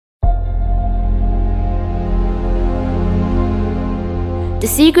The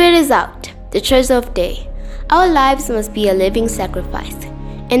secret is out, the treasure of day. Our lives must be a living sacrifice.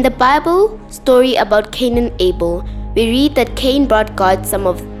 In the Bible story about Cain and Abel, we read that Cain brought God some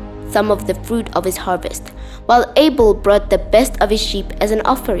of the fruit of his harvest, while Abel brought the best of his sheep as an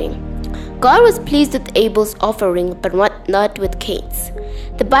offering. God was pleased with Abel's offering, but not with Cain's.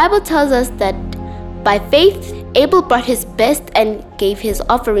 The Bible tells us that by faith, Abel brought his best and gave his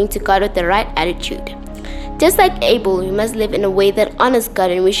offering to God with the right attitude. Just like Abel, we must live in a way that honors God,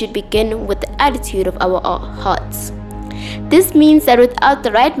 and we should begin with the attitude of our hearts. This means that without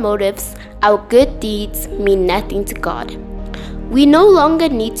the right motives, our good deeds mean nothing to God. We no longer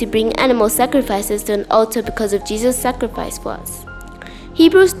need to bring animal sacrifices to an altar because of Jesus' sacrifice for us.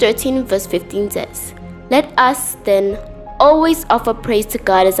 Hebrews 13 verse 15 says, "Let us then always offer praise to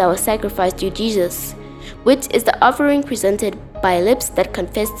God as our sacrifice through Jesus, which is the offering presented by lips that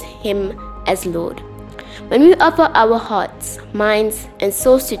confess Him as Lord." When we offer our hearts, minds, and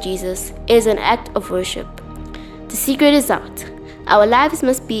souls to Jesus, it is an act of worship. The secret is out. Our lives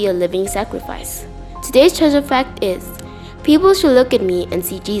must be a living sacrifice. Today's treasure fact is, people should look at me and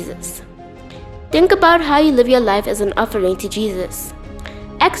see Jesus. Think about how you live your life as an offering to Jesus.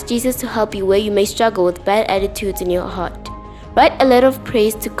 Ask Jesus to help you where you may struggle with bad attitudes in your heart. Write a letter of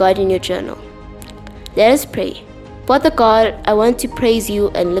praise to God in your journal. Let us pray. Father God, I want to praise you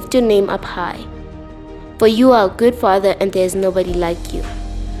and lift your name up high. For you are a good Father and there is nobody like you.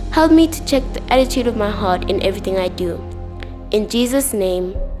 Help me to check the attitude of my heart in everything I do. In Jesus'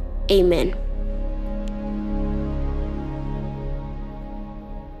 name, amen.